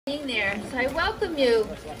Being there. So I welcome you.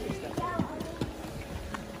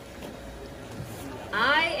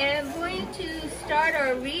 I am going to start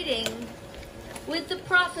our reading with the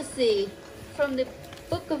prophecy from the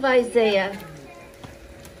book of Isaiah.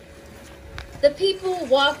 The people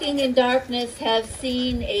walking in darkness have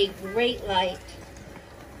seen a great light.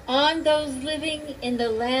 On those living in the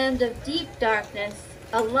land of deep darkness,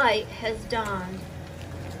 a light has dawned.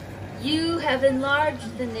 You have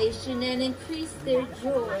enlarged the nation and increased their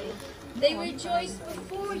joy. They rejoice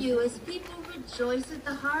before you as people rejoice at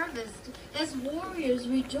the harvest, as warriors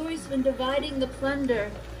rejoice when dividing the plunder.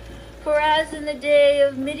 For as in the day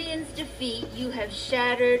of Midian's defeat, you have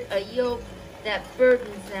shattered a yoke that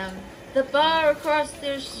burdens them, the bar across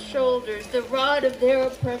their shoulders, the rod of their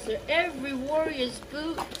oppressor. Every warrior's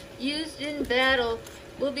boot used in battle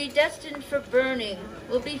will be destined for burning,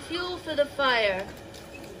 will be fuel for the fire.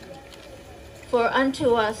 For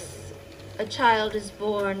unto us a child is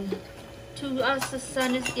born, to us a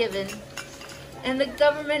son is given, and the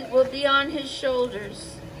government will be on his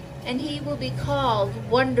shoulders, and he will be called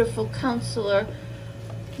Wonderful Counselor,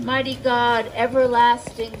 Mighty God,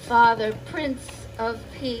 Everlasting Father, Prince of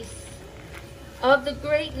Peace. Of the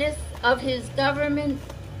greatness of his government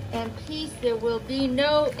and peace there will be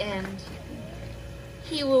no end.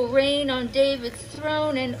 He will reign on David's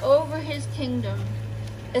throne and over his kingdom,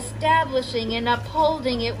 establishing and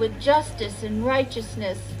upholding it with justice and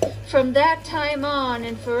righteousness from that time on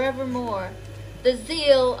and forevermore. The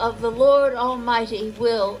zeal of the Lord Almighty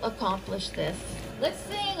will accomplish this. Let's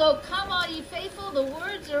sing, "Oh Come All Ye Faithful." The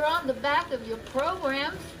words are on the back of your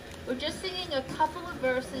programs. We're just singing a couple of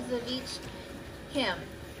verses of each hymn.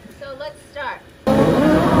 So let's start. All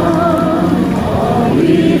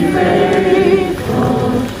ye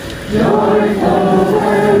faithful, joyful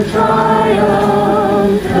and triumphant,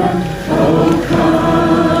 oh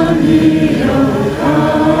come ye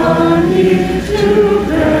to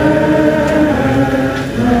Bethlehem.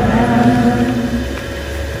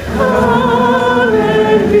 Come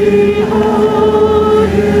and behold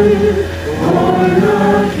him, born the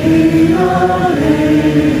King of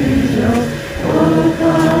angels. Oh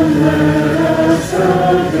come, let us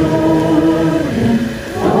adore him.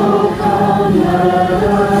 Oh come, let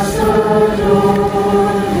us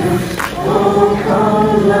adore him. Oh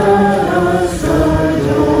come, let us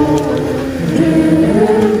adore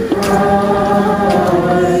him, Christ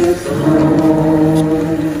Lord.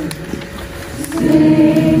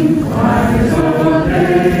 Sing, choirs of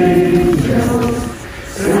angels,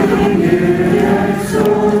 sing in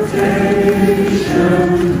exaltation.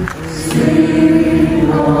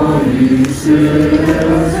 Sing, all ye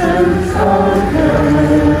citizens of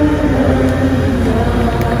heaven.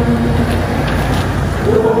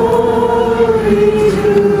 Glory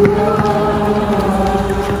to God,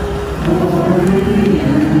 glory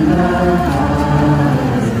in the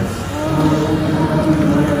highest. Oh, come,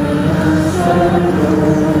 let us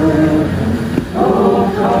adore him. Oh,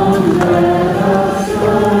 come, let us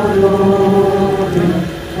adore him.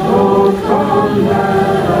 Oh, come,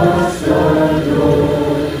 let us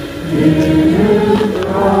adore him,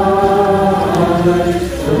 Christ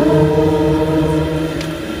Lord.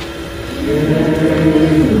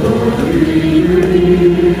 Glory,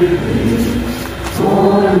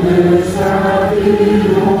 on this happy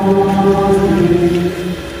morning,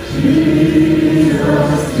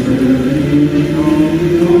 Jesus to thee,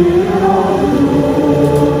 our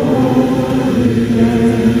holy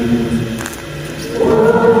name.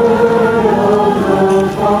 Word of the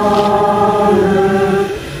Father,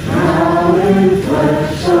 now in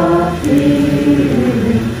flesh appearing.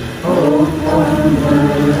 Oh, come,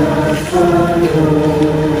 let us adore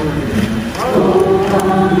him. Oh,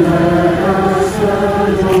 come, let us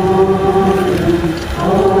adore him.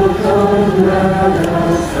 Oh, come, let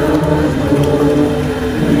us adore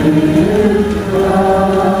him,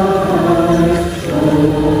 Christ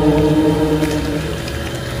Lord.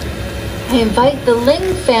 I invite the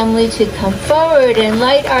Ling family to come forward and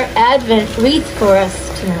light our Advent wreath for us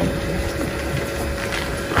tonight.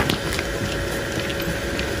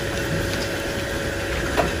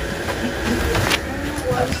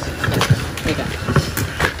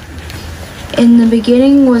 In the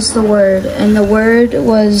beginning was the Word, and the Word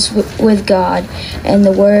was with God, and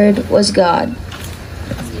the Word was God.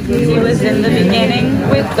 He was in the beginning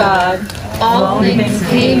with God. All things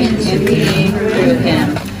came into being through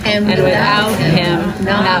him, And without him,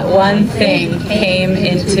 not one thing came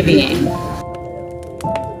into being.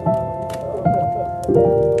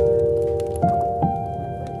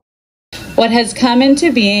 What has come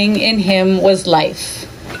into being in him was life.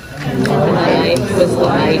 And the life was the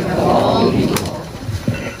light of all people.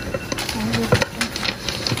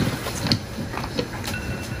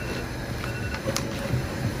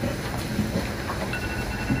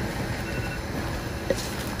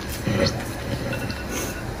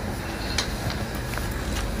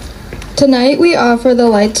 Tonight we offer the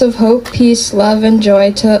lights of hope, peace, love, and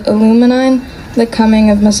joy to illumine the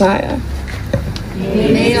coming of Messiah.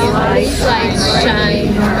 May all these lights shine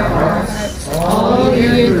in our hearts all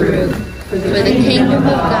year through, for the kingdom of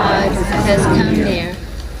God has come near.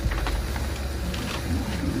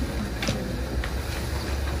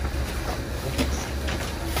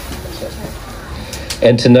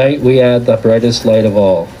 And tonight we add the brightest light of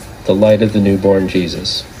all, the light of the newborn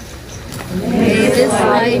Jesus. May this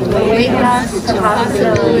light awaken us to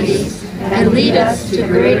possibilities and lead us to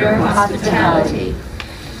greater hospitality.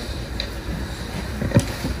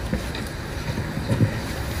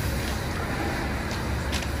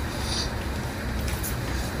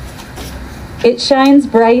 It shines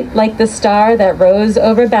bright like the star that rose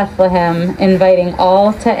over Bethlehem, inviting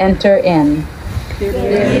all to enter in.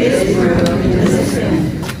 There is room in this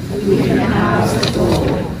inn. We can house the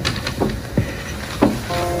Lord.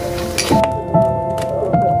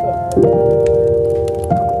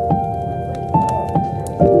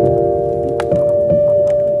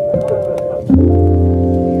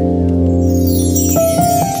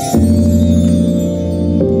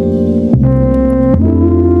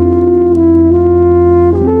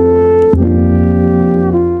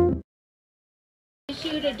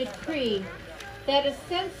 Issued a decree that a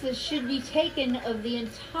census should be taken of the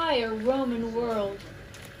entire Roman world.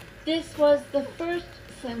 This was the first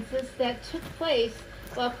census that took place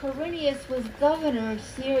while Quirinius was governor of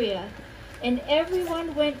Syria, and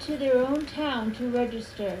everyone went to their own town to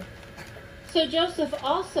register. So Joseph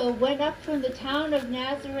also went up from the town of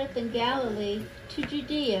Nazareth in Galilee to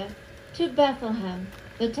Judea, to Bethlehem,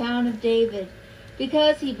 the town of David,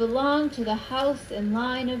 because he belonged to the house and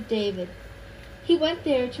line of David. He went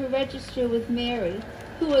there to register with Mary,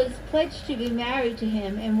 who was pledged to be married to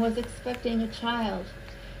him and was expecting a child.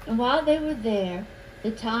 And while they were there,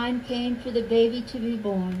 the time came for the baby to be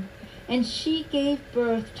born, and she gave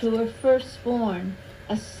birth to her firstborn,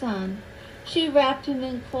 a son. She wrapped him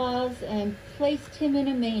in cloths and placed him in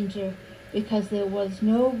a manger, because there was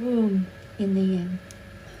no room in the inn.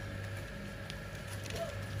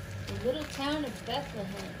 The little town of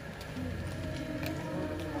Bethlehem.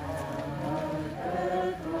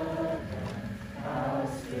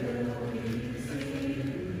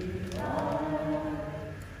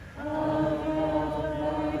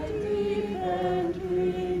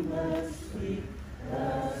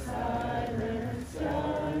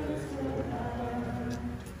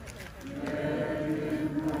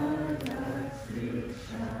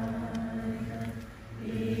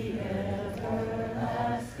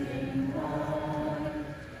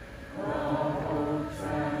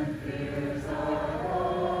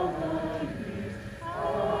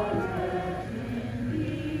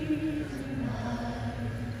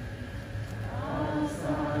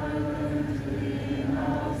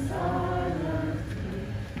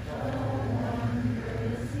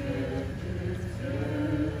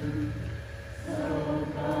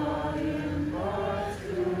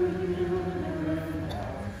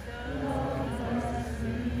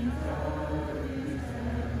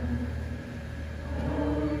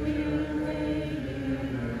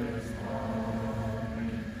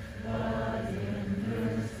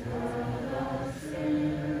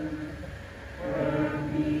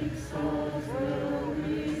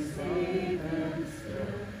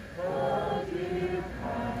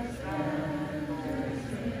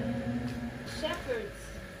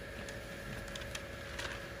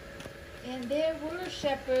 And there were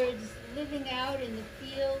shepherds living out in the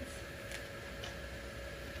fields.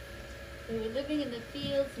 They were living in the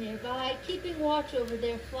fields nearby, keeping watch over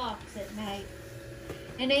their flocks at night.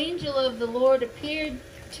 An angel of the Lord appeared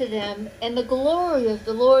to them, and the glory of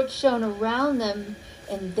the Lord shone around them,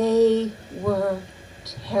 and they were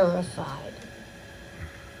terrified.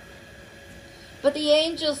 But the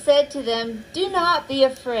angel said to them, "Do not be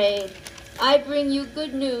afraid. I bring you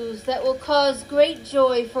good news that will cause great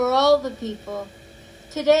joy for all the people.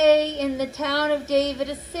 Today in the town of David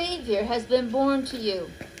a Savior has been born to you.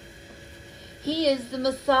 He is the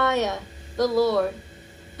Messiah, the Lord.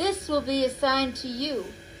 This will be a sign to you.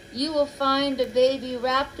 You will find a baby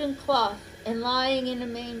wrapped in cloth and lying in a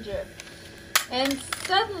manger." And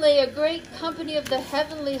suddenly a great company of the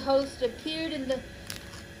heavenly host appeared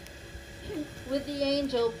with the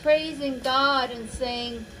angel, praising God and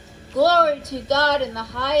saying, "Glory to God in the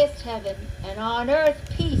highest heaven, and on earth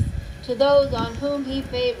peace to those on whom he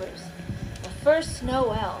favors." The first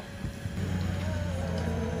Noel.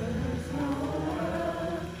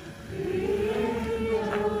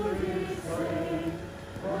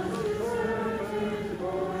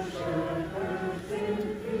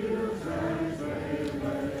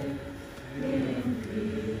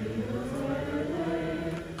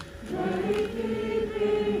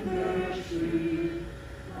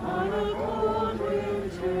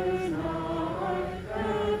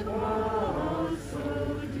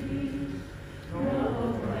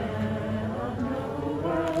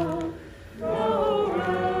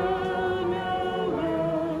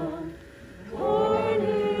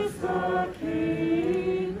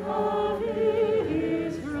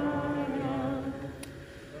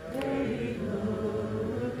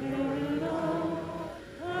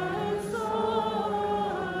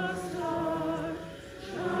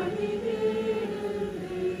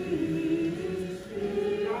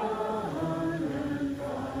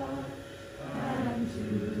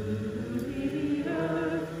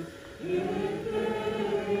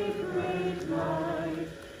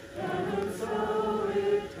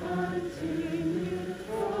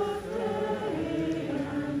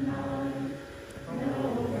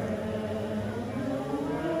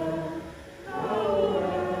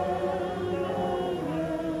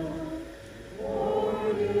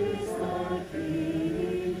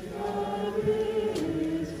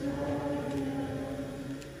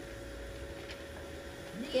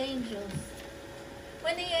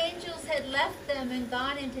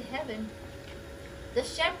 gone into heaven, the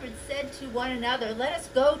shepherds said to one another, "Let us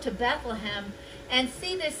go to Bethlehem and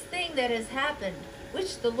see this thing that has happened,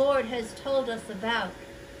 which the Lord has told us about."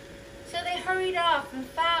 So they hurried off and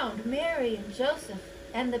found Mary and Joseph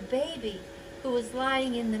and the baby who was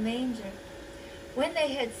lying in the manger. When they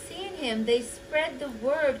had seen him, they spread the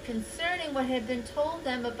word concerning what had been told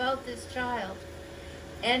them about this child.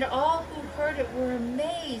 And all who heard it were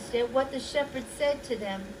amazed at what the shepherds said to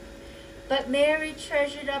them. But Mary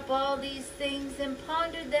treasured up all these things and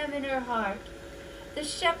pondered them in her heart. The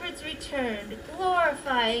shepherds returned,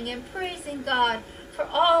 glorifying and praising God for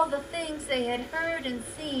all the things they had heard and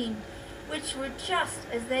seen, which were just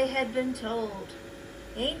as they had been told.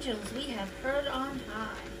 Angels we have heard on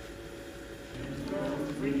high.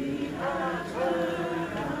 We have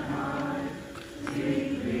heard on high,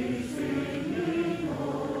 singing, singing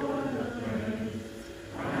o'er the praise,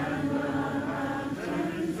 and the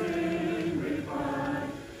mountains sing reply,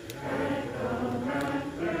 echo back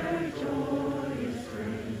their joyous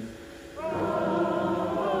strains.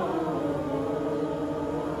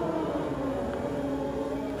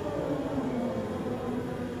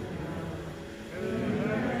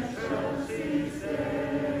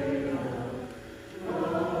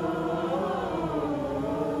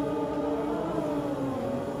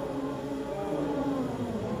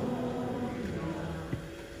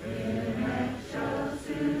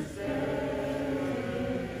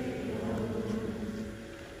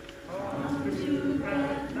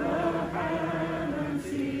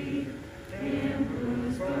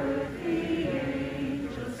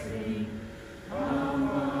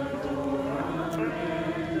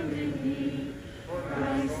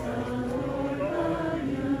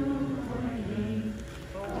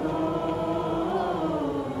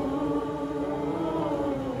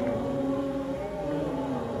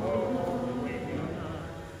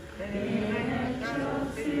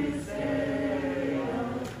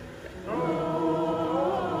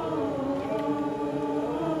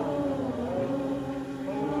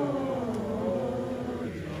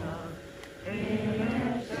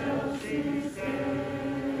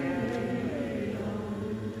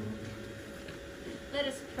 Let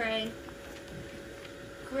us pray.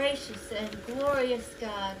 Gracious and glorious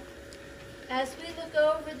God, as we look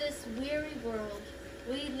over this weary world,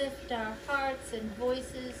 we lift our hearts and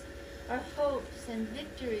voices, our hopes and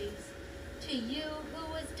victories to you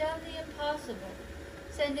who has done the impossible,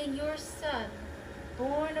 sending your Son,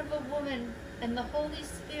 born of a woman and the Holy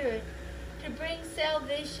Spirit, to bring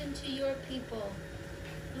salvation to your people.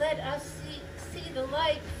 Let us see the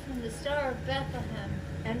light from the Star of Bethlehem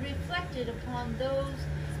and reflect it upon those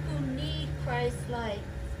who need Christ's light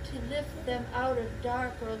to lift them out of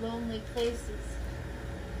dark or lonely places.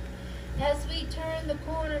 As we turn the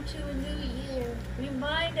corner to a new year,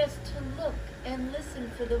 remind us to look and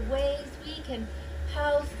listen for the ways we can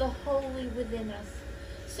house the holy within us,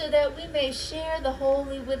 so that we may share the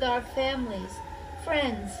holy with our families,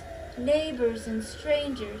 friends, neighbors, and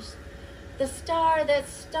strangers. The star that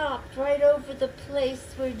stopped right over the place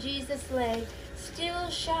where Jesus lay still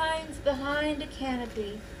shines behind a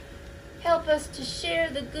canopy. Help us to share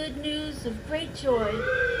the good news of great joy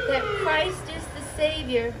that Christ is the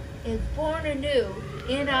Savior, is born anew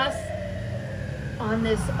in us on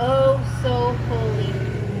this oh so holy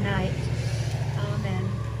night. Amen.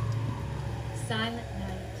 Silent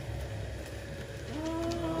night.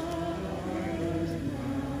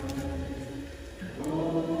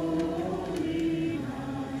 Holy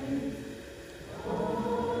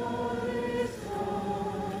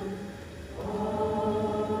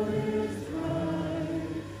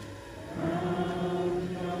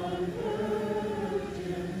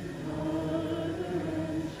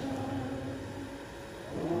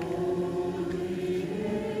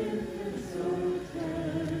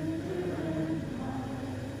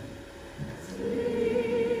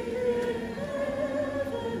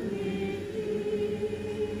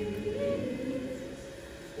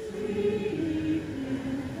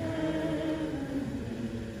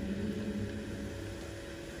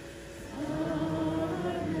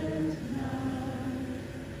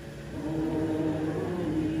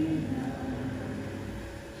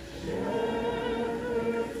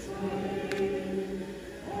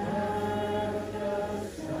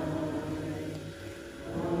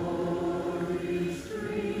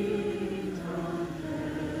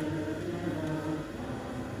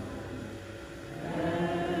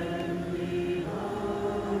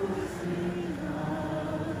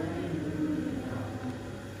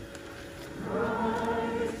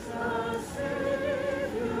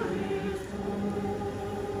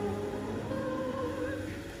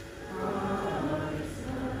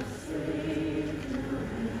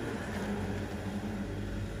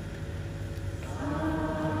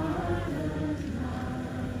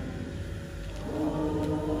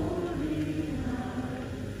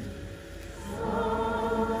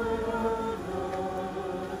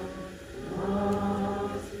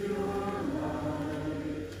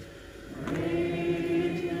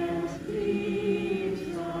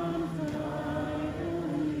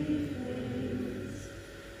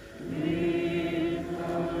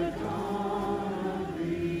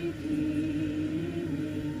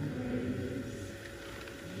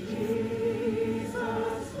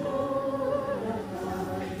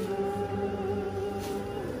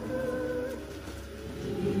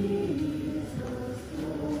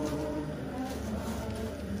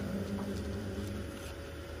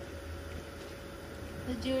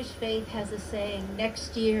Jewish faith has a saying,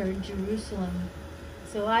 next year in Jerusalem.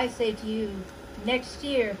 So I say to you, next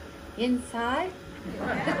year, inside?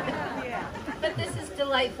 But this is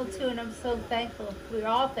delightful too, and I'm so thankful. We're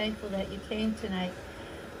all thankful that you came tonight.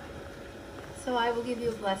 So I will give you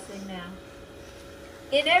a blessing now.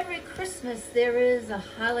 In every Christmas, there is a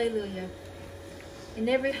hallelujah. In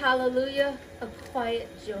every hallelujah, a quiet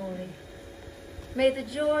joy. May the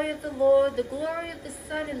joy of the Lord, the glory of the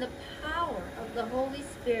Son, and the power of the Holy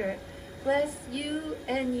Spirit bless you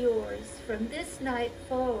and yours from this night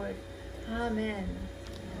forward. Amen.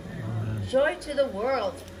 Joy to the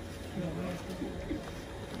world.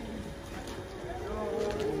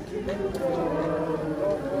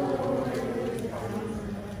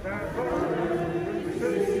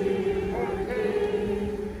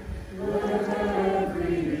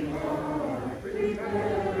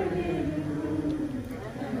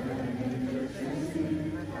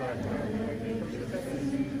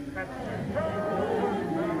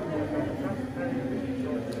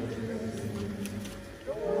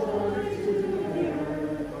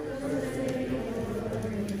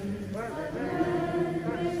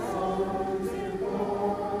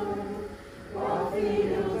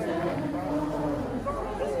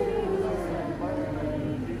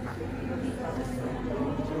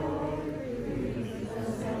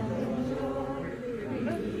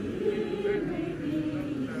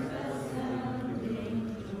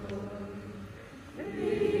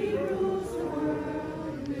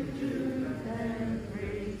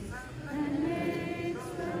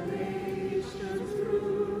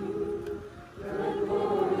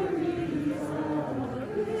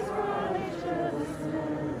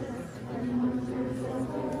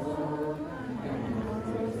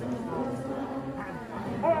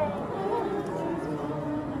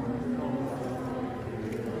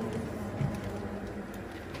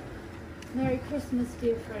 Merry Christmas,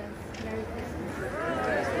 dear friends. Merry Christmas.